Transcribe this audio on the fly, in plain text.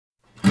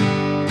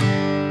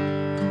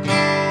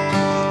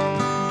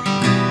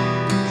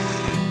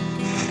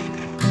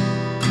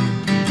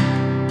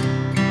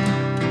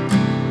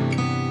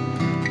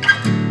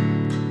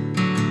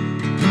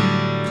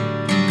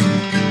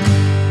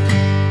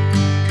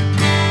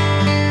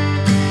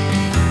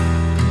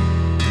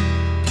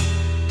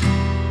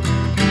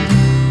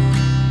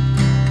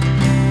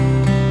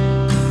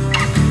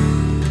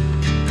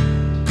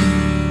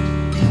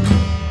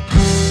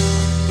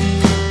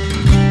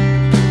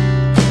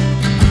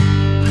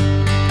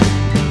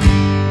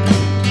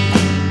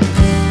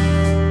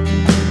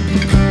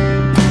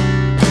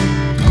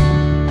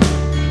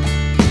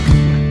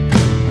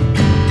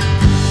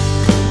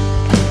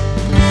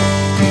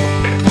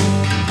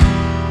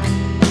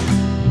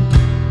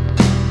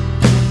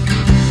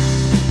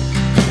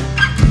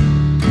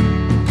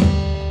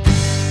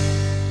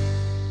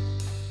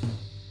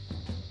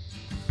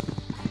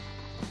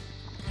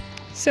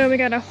So we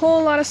got a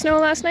whole lot of snow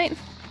last night.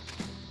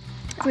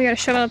 We gotta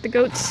shut out the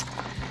goats.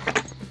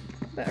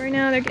 But right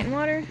now they're getting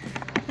water.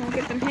 We'll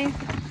get them hay.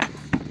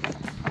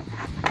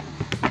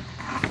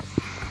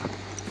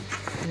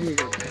 Here you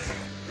go.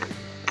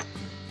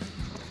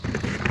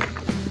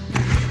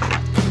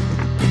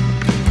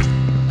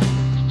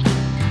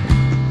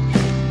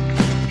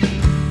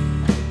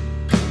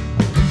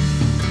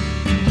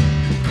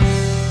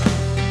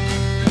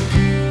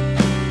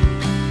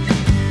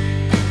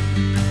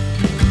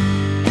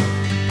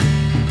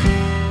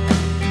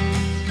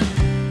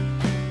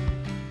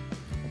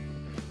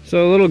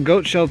 So a little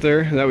goat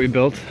shelter that we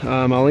built,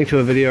 I'll link to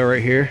a video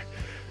right here.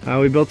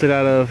 We built it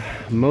out of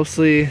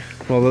mostly,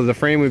 well, the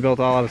frame we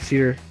built all out of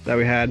cedar that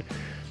we had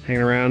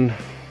hanging around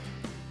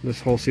this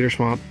whole cedar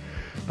swamp.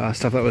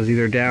 Stuff that was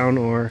either down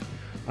or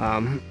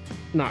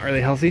not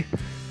really healthy.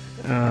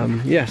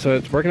 Yeah, so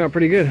it's working out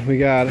pretty good. We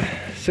got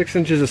 6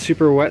 inches of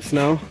super wet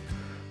snow.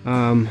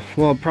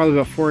 Well, probably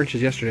about 4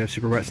 inches yesterday of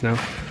super wet snow.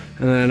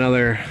 And then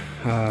another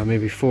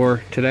maybe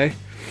 4 today.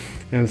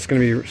 And it's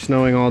gonna be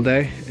snowing all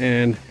day.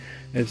 And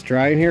it's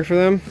dry in here for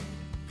them.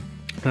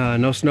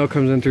 No snow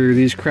comes in through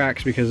these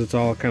cracks because it's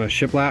all kind of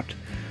shiplapped,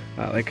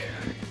 like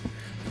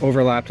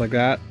overlapped like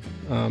that.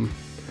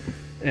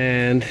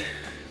 And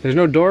there's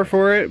no door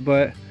for it,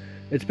 but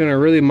it's been a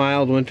really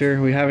mild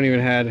winter. We haven't even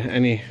had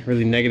any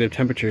really negative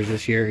temperatures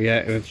this year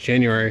yet. It's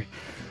January,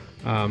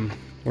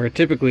 where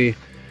typically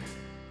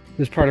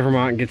this part of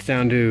Vermont gets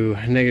down to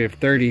negative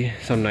 30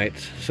 some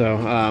nights.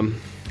 So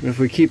if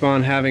we keep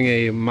on having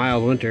a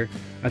mild winter,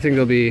 I think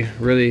they'll be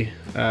really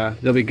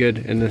they'll be good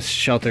in this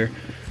shelter,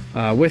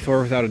 with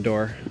or without a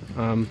door.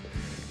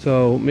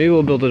 So maybe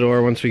we'll build a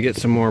door once we get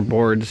some more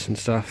boards and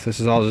stuff. This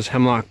is all just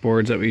hemlock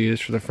boards that we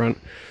use for the front,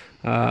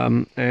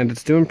 and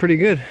it's doing pretty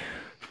good.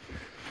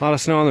 A lot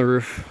of snow on the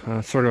roof,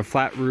 sort of a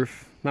flat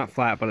roof, not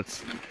flat, but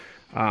it's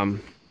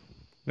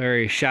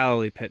very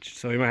shallowly pitched.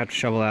 So we might have to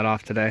shovel that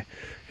off today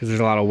because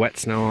there's a lot of wet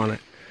snow on it.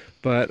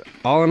 But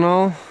all in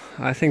all,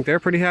 I think they're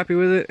pretty happy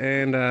with it,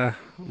 and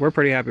we're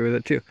pretty happy with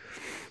it too.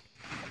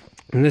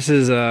 And this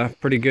is a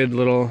pretty good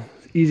little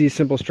easy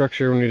simple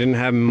structure when we didn't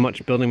have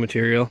much building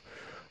material,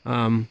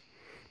 and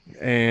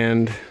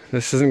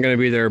this isn't going to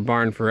be their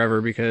barn forever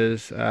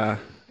because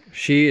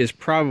she is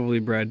probably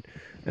bred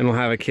and will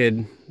have a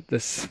kid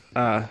this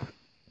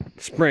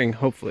spring,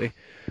 hopefully.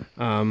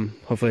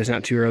 Hopefully it's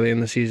not too early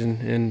in the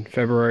season in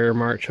February or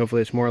March.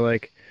 Hopefully it's more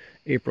like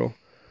April.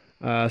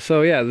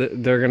 So yeah,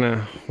 we're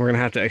gonna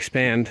have to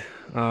expand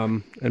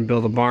and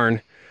build a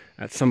barn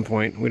at some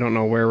point. We don't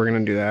know where we're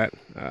gonna do that.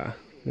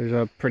 There's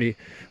a pretty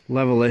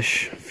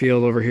level-ish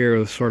field over here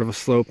with sort of a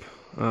slope.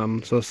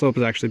 So the slope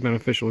is actually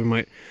beneficial.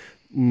 We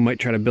might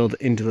try to build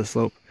into the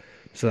slope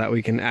so that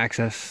we can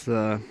access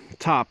the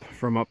top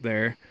from up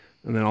there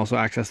and then also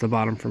access the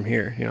bottom from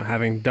here. You know,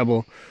 having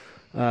double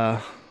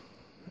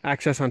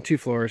access on 2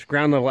 floors,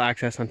 ground level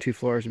access on 2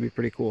 floors would be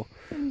pretty cool.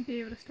 And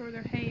be able to store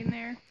their hay in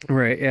there.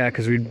 Right, yeah,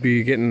 because we'd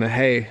be getting the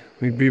hay.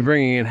 We'd be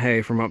bringing in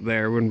hay from up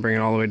there. We wouldn't bring it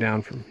all the way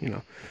down from, you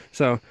know.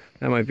 So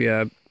that might be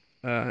an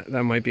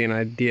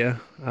idea.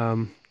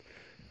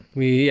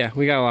 We got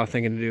a lot of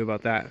thinking to do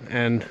about that,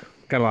 and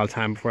got a lot of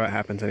time before that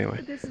happens anyway.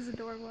 But this is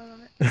adorable, I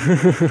love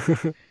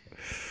it.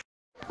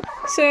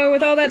 So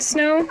with all that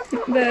snow,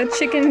 the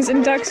chickens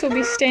and ducks will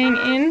be staying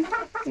in.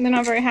 They're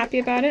not very happy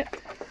about it.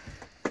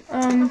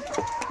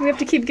 We have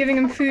to keep giving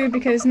them food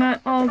because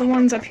not all the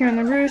ones up here on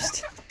the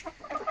roost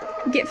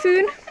get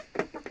food.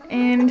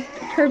 And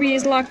Herbie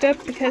is locked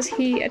up because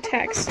he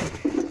attacks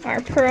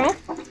our Pearl.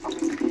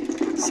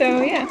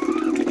 So yeah.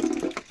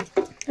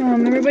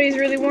 Everybody's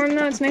really warm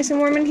now. It's nice and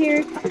warm in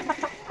here.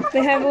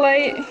 They have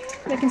light.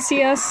 They can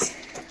see us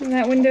in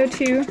that window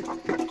too.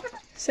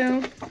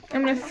 So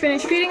I'm gonna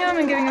finish feeding them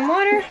and giving them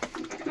water.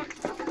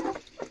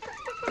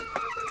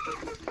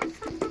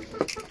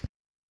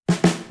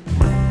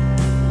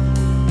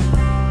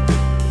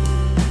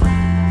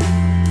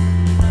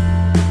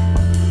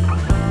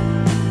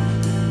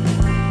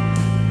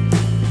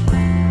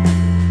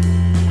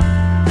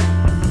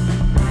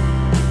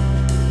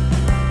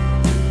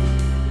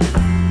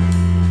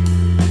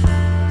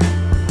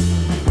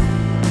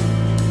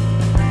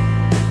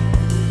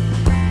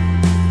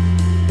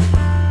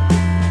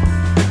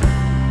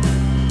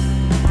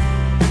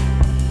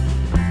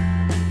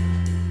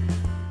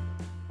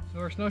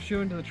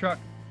 Snowshoeing to the truck.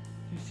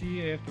 You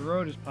see if the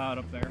road is plowed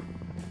up there.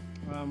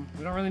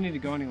 We don't really need to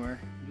go anywhere.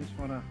 We just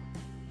wanted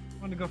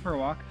to go for a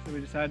walk, so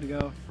we decided to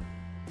go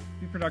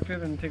be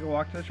productive and take a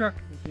walk to the truck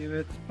and see if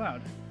it's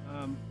plowed.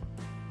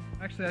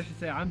 Actually, I should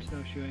say I'm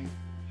snowshoeing.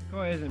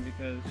 Chikoy isn't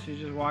because she's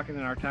just walking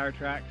in our tire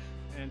tracks,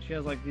 and she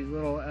has like these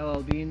little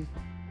LL Bean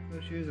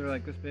snowshoes that are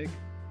like this big,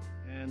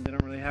 and they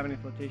don't really have any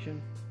flotation.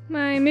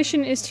 My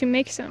mission is to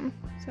make some,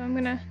 so I'm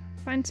gonna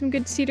find some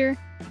good cedar,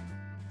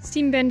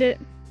 steam bend it,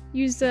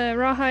 use the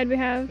rawhide we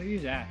have. They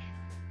use ash.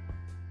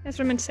 That's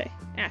what I meant to say.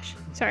 Ash.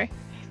 Sorry.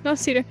 Not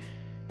cedar.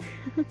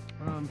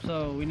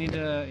 So we need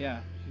to, yeah,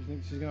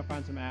 she's gonna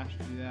find some ash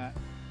to do that.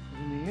 But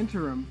in the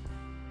interim,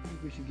 I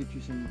think we should get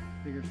you some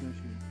bigger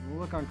snowshoes. We'll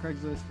look on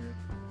Craigslist or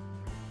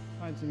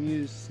find some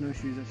used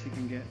snowshoes that she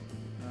can get.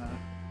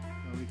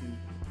 So we can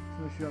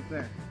snowshoe up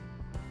there.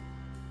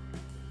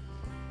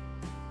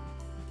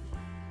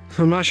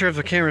 So I'm not sure if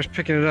the camera's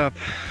picking it up,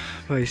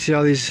 but you see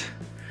all these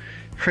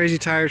crazy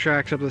tire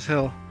tracks up this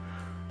hill.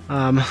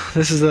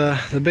 This is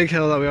the big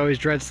hill that we always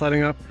dread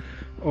sledding up,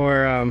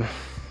 or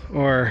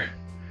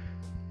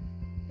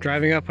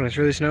driving up when it's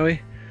really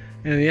snowy.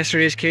 And in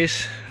yesterday's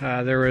case,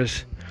 there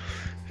was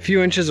a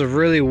few inches of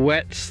really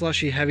wet,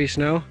 slushy, heavy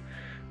snow,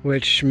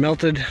 which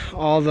melted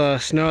all the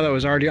snow that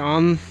was already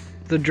on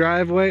the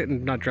driveway,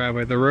 not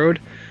driveway, the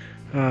road.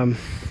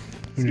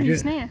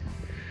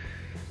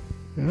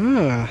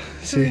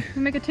 See.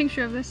 We make a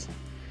tincture of this.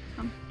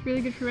 It's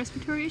really good for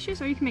respiratory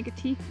issues, or you can make a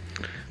tea.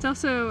 It's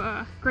also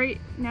a great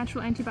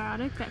natural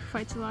antibiotic that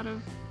fights a lot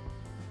of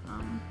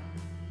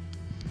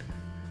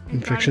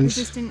infections.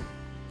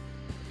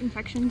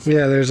 Infections.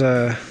 Yeah, there's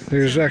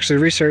actually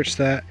research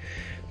that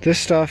this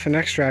stuff, an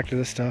extract of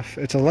this stuff,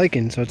 it's a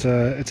lichen, so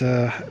it's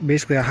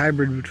basically a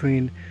hybrid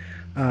between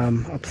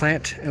a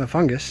plant and a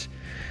fungus,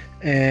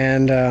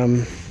 and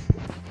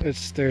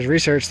there's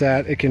research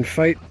that it can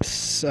fight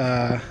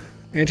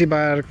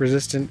antibiotic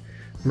resistant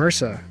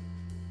MRSA,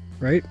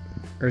 right?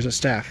 Or is it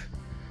staph?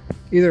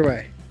 Either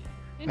way.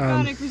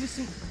 Antibiotic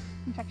resistant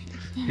infections.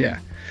 Yeah.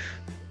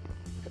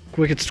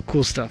 Wicked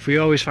cool stuff. We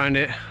always find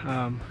it.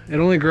 It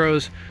only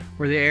grows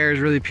where the air is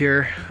really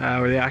pure,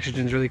 where the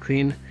oxygen is really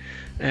clean,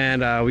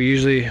 and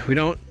we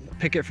don't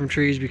pick it from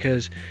trees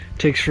because it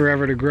takes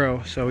forever to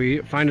grow. So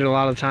we find it a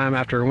lot of the time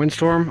after a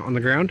windstorm on the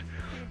ground,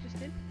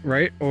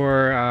 right?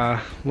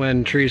 Or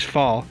when trees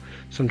fall.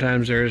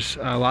 Sometimes there's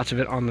lots of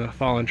it on the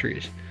fallen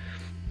trees.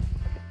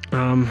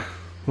 What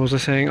was I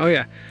saying? Oh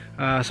yeah.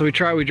 So we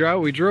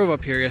drove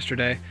up here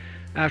yesterday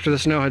after the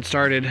snow had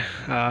started,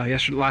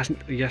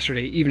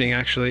 yesterday evening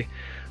actually,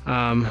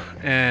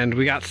 and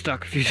we got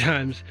stuck a few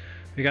times.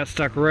 We got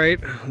stuck right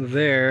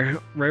there,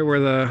 right where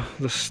the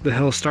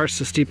hill starts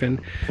to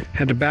steepen.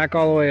 Had to back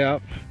all the way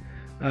up.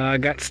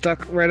 Got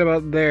stuck right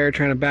about there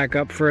trying to back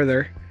up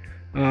further.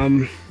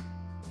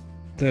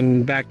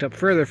 Then backed up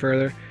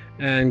further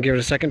and give it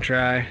a second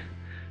try.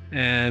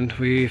 And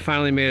we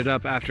finally made it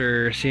up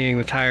after seeing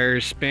the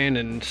tires spin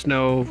and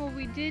snow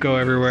go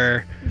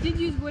everywhere. We did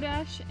use wood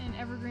ash and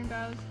evergreen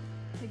boughs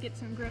to get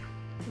some grip.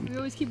 We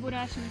always keep wood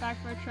ash in the back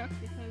of our truck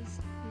because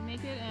we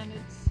make it and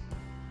it's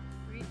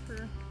great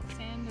for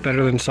sand.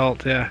 Better than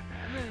salt, yeah. It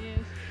really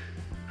is.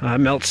 It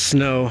melts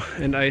snow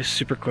and ice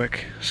super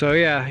quick. So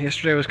yeah,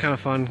 yesterday was kind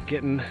of fun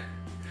getting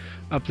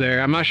up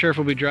there. I'm not sure if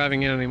we'll be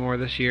driving in anymore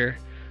this year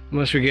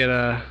unless we get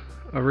a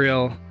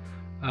real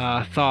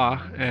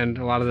thaw and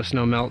a lot of the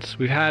snow melts.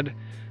 We've had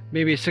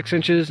maybe 6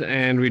 inches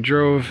and we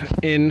drove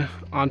in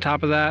on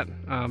top of that.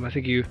 I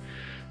think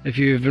if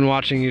you've been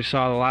watching, you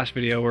saw the last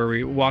video where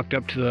we walked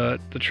up to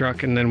the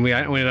truck and then we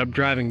ended up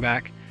driving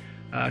back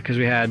because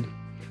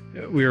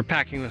we were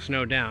packing the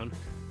snow down.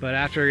 But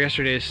after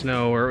yesterday's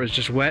snow where it was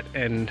just wet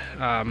and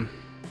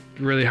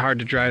really hard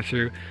to drive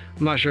through,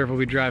 I'm not sure if we'll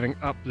be driving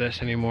up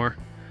this anymore.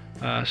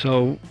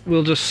 So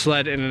we'll just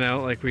sled in and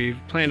out like we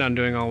planned on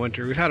doing all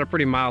winter. We've had a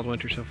pretty mild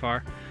winter so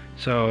far,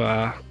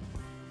 so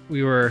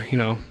we were,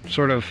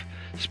 sort of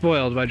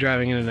spoiled by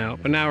driving in and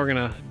out. But now we're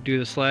gonna do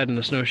the sled and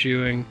the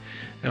snowshoeing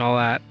and all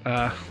that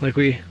like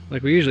we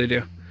usually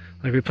do,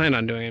 like we planned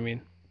on doing, I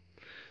mean.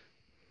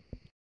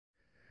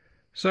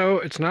 So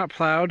it's not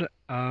plowed,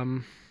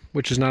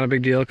 which is not a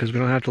big deal because we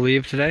don't have to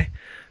leave today.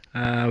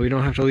 We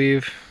don't have to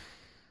leave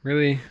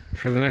really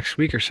for the next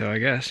week or so, I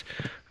guess.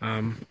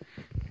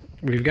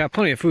 We've got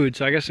plenty of food,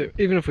 so I guess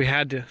even if we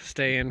had to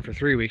stay in for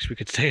 3 weeks, we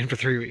could stay in for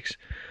 3 weeks.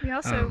 We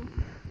also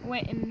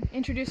went and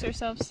introduced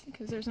ourselves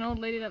because there's an old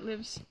lady that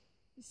lives,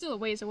 it's still a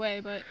ways away,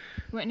 but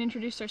we went and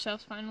introduced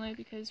ourselves finally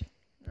because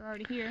we're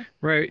already here.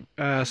 Right,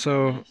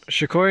 so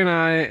Shakoy and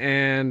I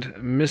and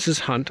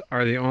Mrs. Hunt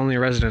are the only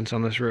residents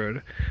on this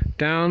road.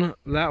 Down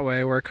that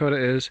way where Coda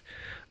is,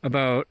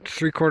 about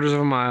 3/4 of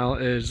a mile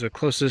is the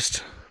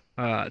closest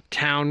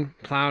town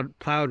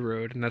plowed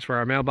road, and that's where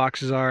our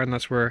mailboxes are, and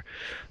that's where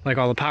like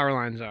all the power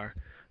lines are.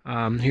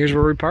 Here's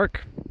where we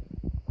park,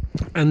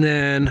 and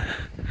then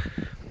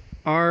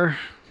our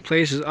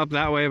place is up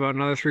that way about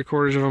another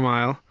 3/4 of a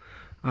mile,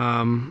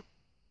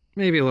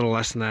 maybe a little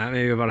less than that,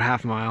 maybe about a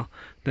half a mile.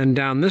 Then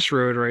down this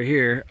road right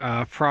here,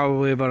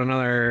 probably about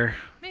another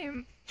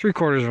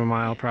 3/4 of a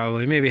mile,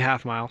 probably maybe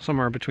half mile,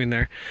 somewhere between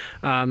there.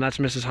 That's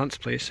Mrs. Hunt's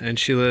place, and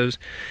she lives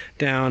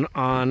down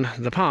on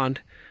the pond.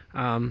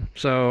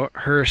 So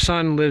her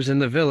son lives in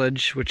the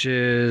village, which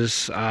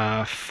is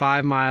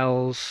 5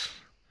 miles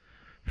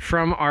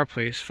from our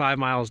place, 5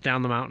 miles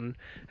down the mountain,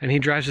 and he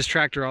drives his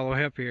tractor all the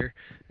way up here,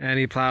 and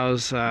he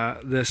plows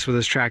this with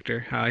his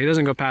tractor. He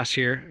doesn't go past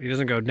here, he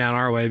doesn't go down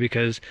our way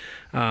because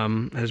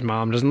his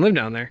mom doesn't live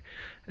down there,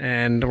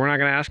 and we're not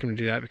going to ask him to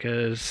do that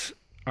because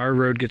our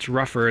road gets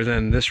rougher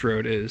than this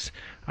road is.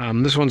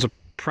 This one's a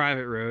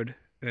private road,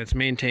 and it's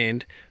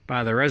maintained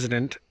by the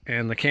resident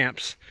and the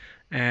camps.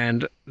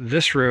 And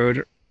this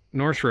road,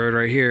 North Road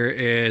right here,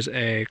 is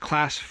a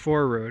class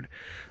 4 road.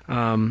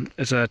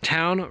 It's a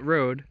town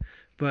road,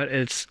 but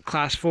it's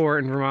class 4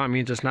 in Vermont,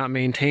 means it's not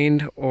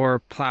maintained or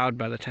plowed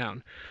by the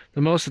town.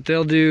 The most that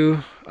they'll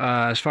do,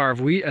 as far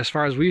as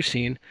we've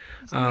seen,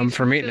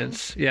 for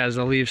maintenance, is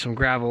they'll leave some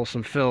gravel,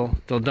 some fill.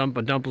 They'll dump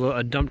a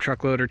dump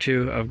truck load or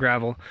two of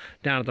gravel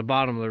down at the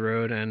bottom of the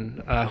road,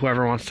 and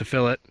whoever wants to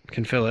fill it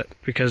can fill it,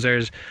 because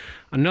there's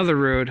another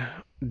road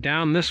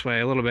down this way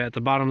a little bit at the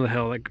bottom of the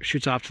hill that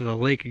shoots off to the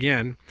lake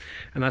again,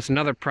 and that's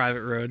another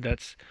private road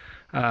that's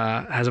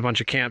has a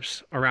bunch of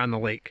camps around the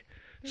lake.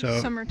 So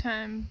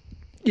summertime.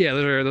 Yeah,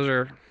 those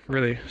are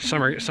really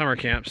summer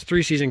camps,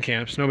 3-season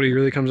camps. Nobody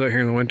really comes out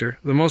here in the winter.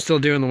 The most they'll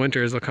do in the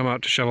winter is they'll come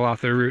out to shovel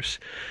off their roofs,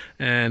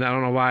 and I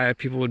don't know why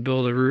people would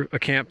build a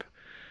camp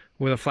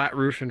with a flat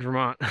roof in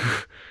Vermont.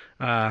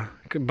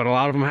 But a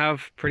lot of them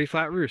have pretty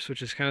flat roofs,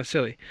 which is kind of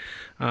silly.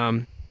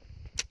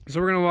 So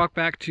we're gonna walk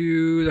back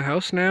to the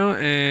house now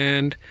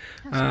and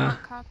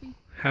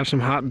have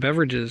some hot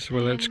beverages,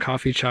 whether it's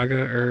coffee,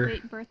 chaga, or a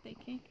late birthday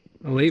cake.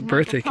 A late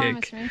birthday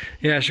cake.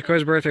 Yeah,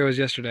 Shakoi's birthday was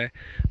yesterday,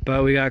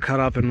 but we got caught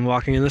up in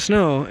walking in the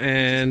snow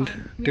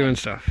and doing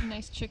stuff.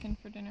 Nice chicken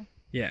for dinner.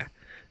 Yeah.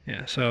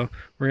 So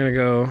we're gonna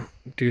go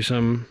do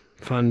some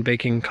fun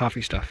baking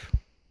coffee stuff.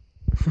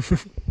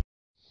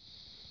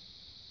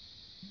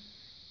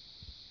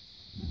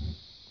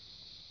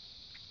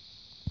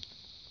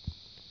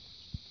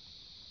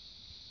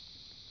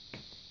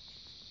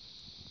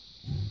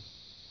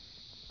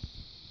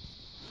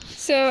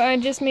 So I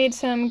just made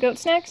some goat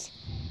snacks.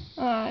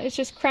 It's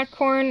just cracked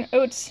corn,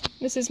 oats,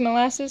 this is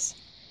molasses,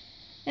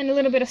 and a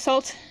little bit of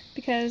salt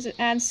because it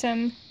adds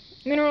some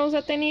minerals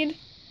that they need,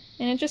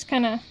 and it just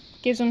kind of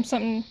gives them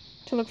something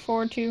to look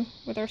forward to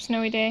with our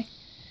snowy day.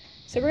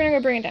 So we're gonna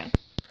go bring it down.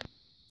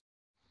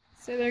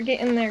 So they're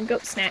getting their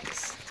goat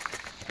snacks.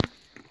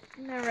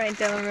 All right,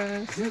 Della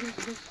Rose.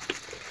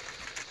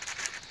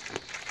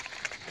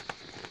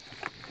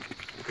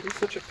 He's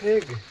such a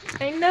pig.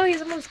 I know,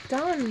 he's almost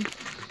done.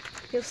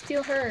 He'll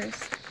steal hers.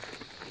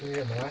 He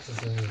got molasses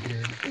in his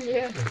beard.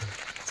 Yeah.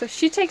 So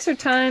she takes her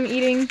time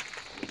eating,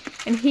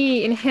 and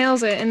he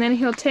inhales it, and then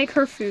he'll take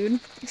her food.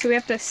 So we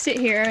have to sit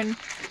here and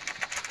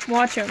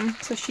watch him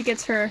so she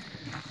gets her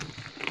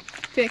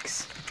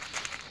fix.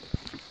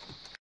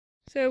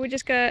 So we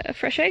just got a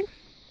fresh egg.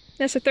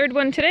 That's the third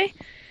one today.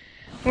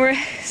 We're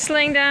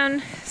slaying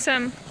down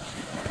some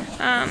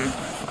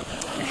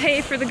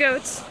hay for the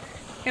goats.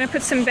 Gonna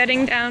put some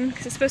bedding down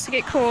because it's supposed to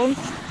get cold.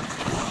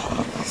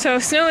 So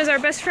snow is our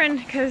best friend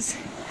because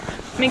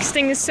it makes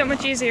things so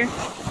much easier.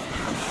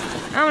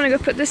 I want to go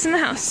put this in the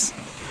house.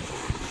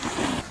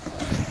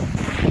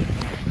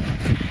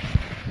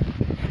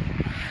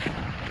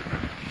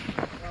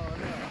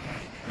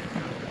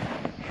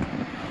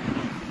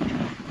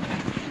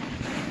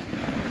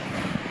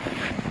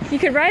 You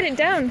could ride it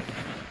down.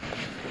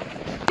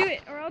 Do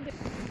it, or I'll do it.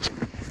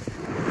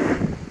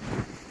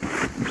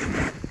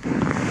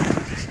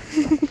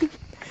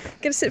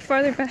 Gotta sit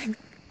farther back.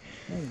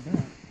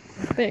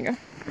 There you go.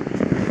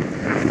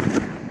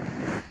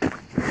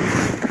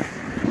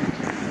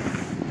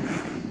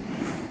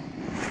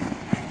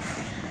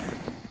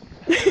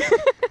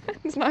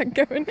 It's not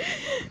going.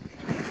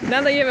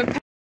 Now that you have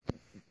a...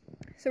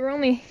 So we're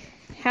only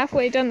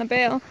halfway done the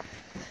bale,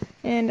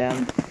 and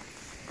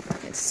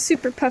it's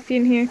super puffy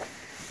in here.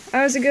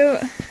 Hours ago,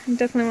 I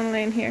definitely want to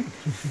lay in here.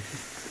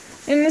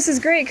 And this is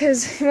great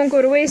because it won't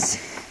go to waste.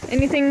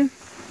 Anything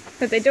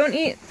that they don't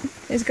eat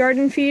is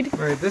garden feed.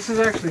 Right, this is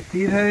actually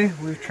feed hay.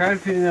 We've tried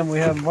feeding them. We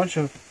have a bunch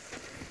of...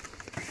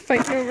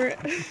 Fighting over it.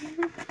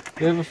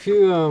 We have a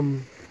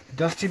few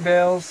dusty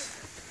bales,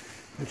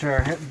 which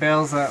are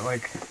bales that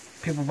like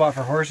people bought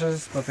for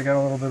horses, but they got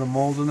a little bit of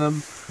mold in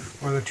them,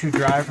 or they're too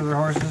dry for their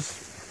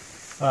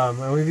horses.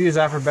 And we've used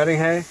that for bedding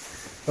hay,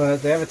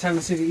 but they have a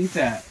tendency to eat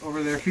that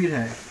over their feed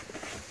hay.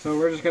 So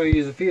we're just going to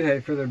use the feed hay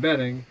for their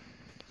bedding.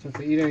 So if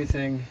they eat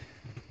anything,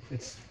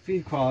 it's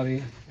feed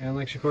quality, and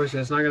like Shakoi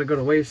said, it's not going to go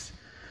to waste.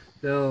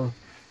 They'll,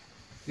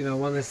 you know,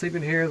 when they sleep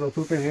in here, they'll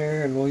poop in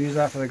here, and we'll use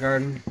that for the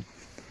garden.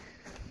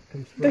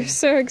 They're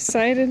so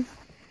excited.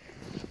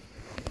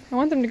 I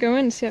want them to go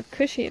in and see how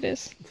cushy it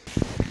is.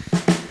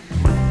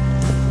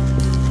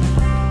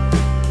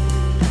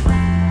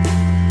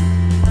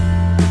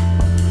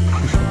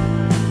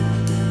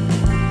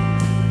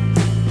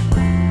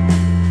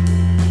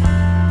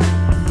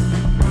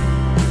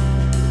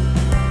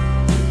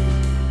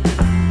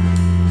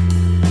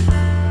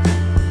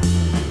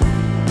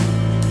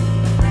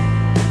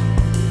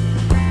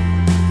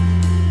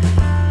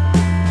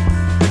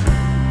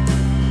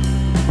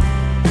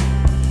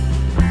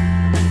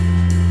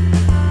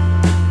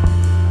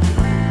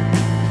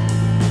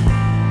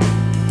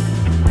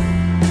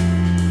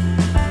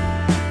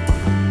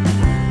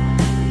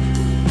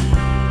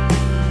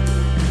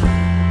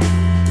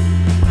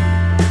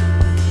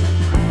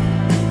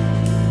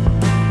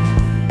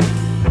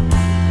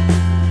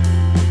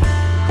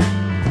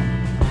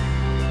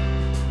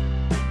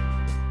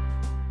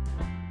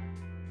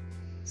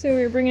 So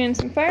we're bringing in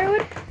some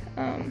firewood.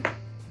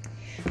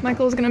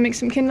 Michael's gonna make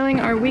some kindling.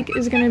 Our week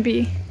is gonna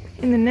be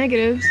in the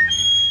negatives,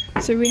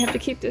 so we have to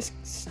keep this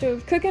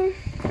stove cooking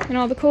and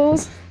all the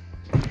coals.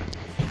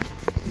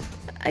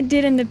 I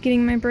did end up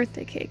getting my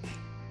birthday cake,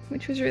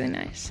 which was really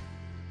nice.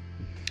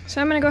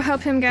 So I'm gonna go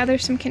help him gather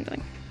some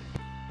kindling.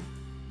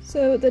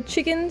 So the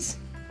chickens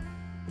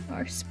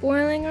are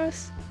spoiling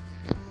us.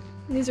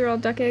 These are all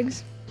duck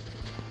eggs.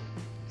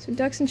 So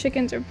ducks and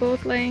chickens are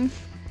both laying.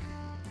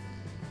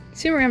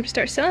 Soon we're gonna have to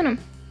start selling them.